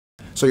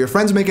So your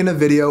friend's making a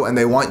video and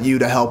they want you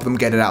to help them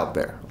get it out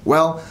there.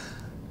 Well,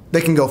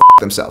 they can go f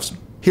themselves.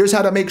 Here's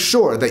how to make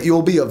sure that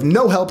you'll be of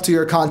no help to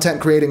your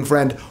content creating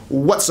friend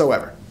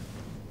whatsoever.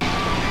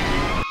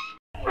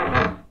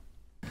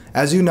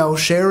 As you know,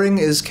 sharing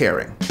is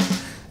caring.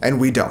 And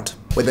we don't.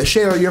 With a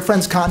share, your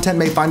friend's content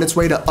may find its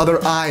way to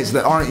other eyes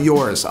that aren't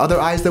yours, other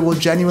eyes that will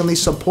genuinely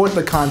support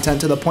the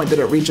content to the point that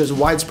it reaches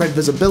widespread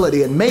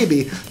visibility and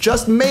maybe,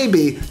 just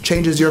maybe,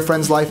 changes your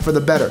friend's life for the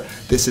better.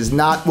 This is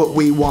not what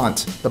we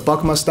want. The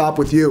buck must stop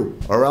with you,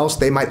 or else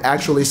they might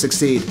actually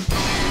succeed.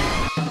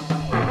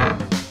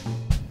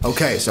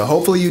 Okay, so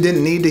hopefully you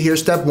didn't need to hear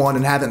step 1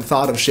 and haven't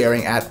thought of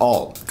sharing at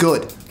all.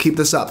 Good, keep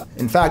this up.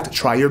 In fact,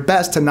 try your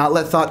best to not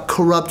let thought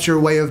corrupt your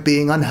way of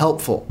being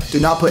unhelpful. Do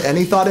not put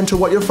any thought into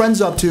what your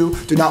friend's up to.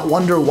 Do not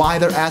wonder why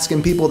they're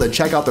asking people to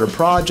check out their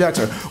projects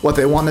or what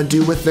they want to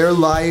do with their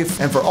life.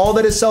 And for all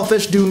that is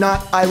selfish, do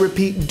not, I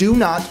repeat, do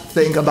not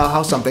think about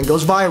how something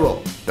goes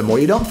viral. The more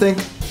you don't think,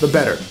 the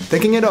better.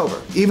 Thinking it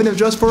over, even if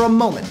just for a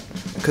moment,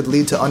 could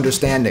lead to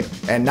understanding.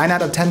 And 9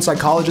 out of 10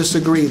 psychologists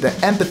agree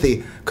that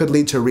empathy could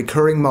lead to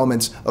recurring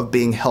moments of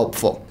being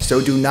helpful.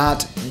 So do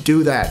not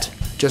do that.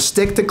 Just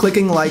stick to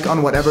clicking like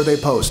on whatever they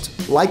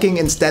post. Liking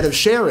instead of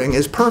sharing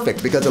is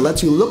perfect because it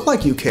lets you look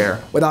like you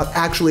care without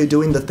actually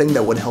doing the thing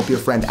that would help your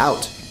friend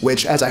out.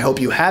 Which, as I hope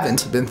you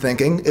haven't been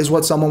thinking, is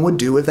what someone would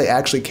do if they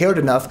actually cared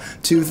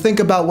enough to think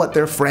about what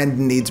their friend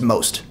needs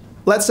most.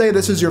 Let's say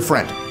this is your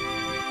friend.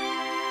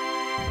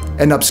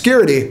 And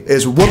obscurity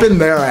is whooping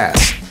their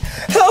ass.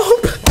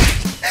 Help!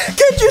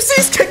 Can't you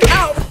cease kicking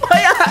out my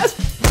ass?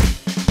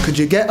 Could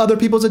you get other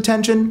people's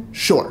attention?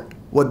 Sure.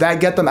 Would that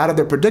get them out of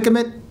their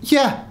predicament?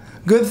 Yeah.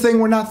 Good thing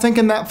we're not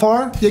thinking that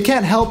far. You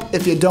can't help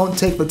if you don't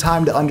take the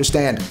time to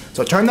understand.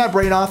 So turn that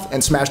brain off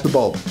and smash the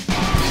bulb.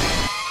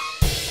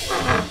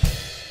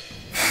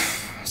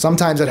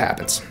 Sometimes it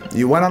happens.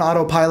 You went on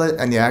autopilot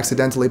and you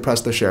accidentally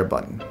pressed the share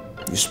button.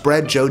 You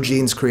spread Joe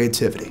Gene's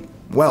creativity.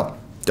 Well,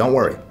 don't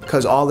worry,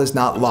 because all is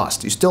not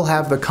lost. You still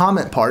have the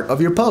comment part of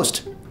your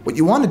post. What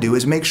you want to do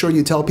is make sure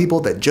you tell people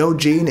that Joe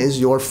Gene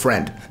is your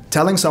friend.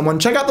 Telling someone,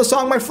 check out the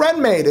song my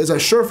friend made, is a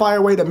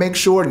surefire way to make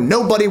sure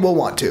nobody will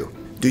want to.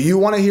 Do you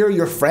want to hear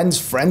your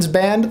friend's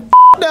band?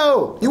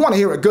 No! You want to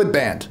hear a good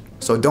band.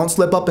 So don't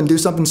slip up and do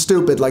something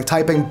stupid like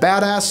typing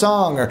badass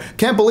song or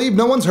can't believe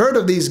no one's heard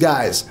of these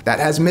guys. That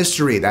has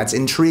mystery, that's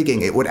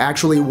intriguing, it would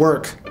actually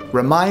work.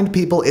 Remind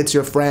people it's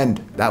your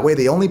friend. That way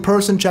the only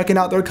person checking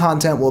out their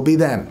content will be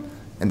them,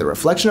 and the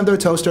reflection of their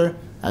toaster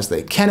as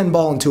they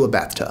cannonball into a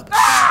bathtub.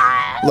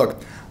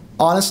 Look,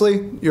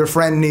 honestly, your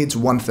friend needs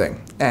one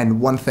thing, and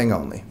one thing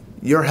only.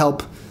 Your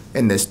help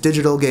in this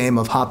digital game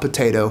of hot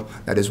potato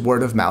that is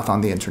word of mouth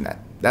on the internet.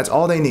 That's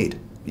all they need.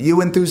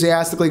 You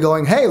enthusiastically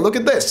going, hey, look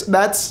at this,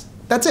 that's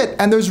it.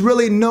 And there's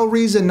really no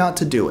reason not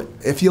to do it.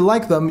 If you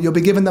like them, you'll be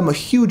giving them a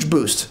huge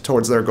boost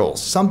towards their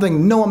goals,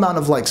 something no amount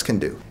of likes can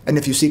do. And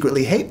if you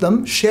secretly hate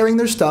them, sharing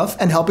their stuff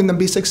and helping them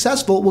be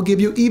successful will give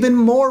you even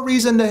more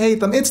reason to hate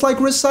them. It's like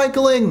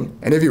recycling.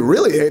 And if you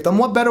really hate them,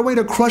 what better way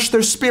to crush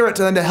their spirit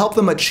than to help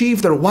them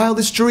achieve their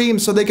wildest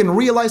dreams so they can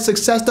realize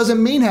success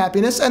doesn't mean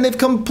happiness and they've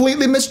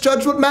completely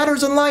misjudged what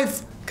matters in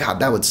life? God,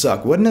 that would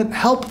suck, wouldn't it?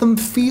 Help them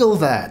feel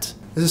that.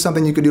 This is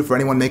something you could do for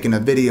anyone making a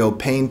video,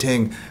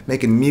 painting,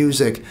 making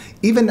music.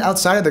 Even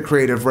outside of the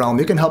creative realm,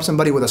 you can help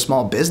somebody with a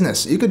small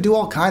business. You could do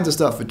all kinds of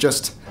stuff with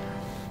just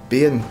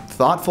being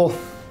thoughtful.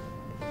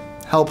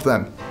 Help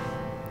them.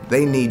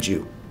 They need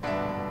you.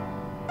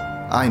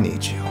 I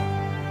need you.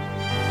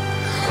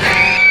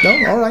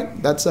 No, all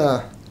right. That's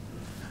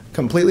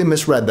completely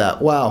misread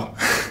that. Wow.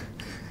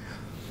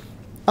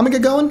 I'm gonna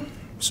get going.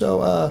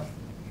 So,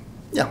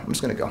 yeah, I'm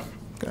just gonna go.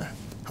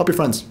 Help your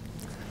friends.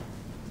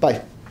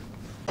 Bye.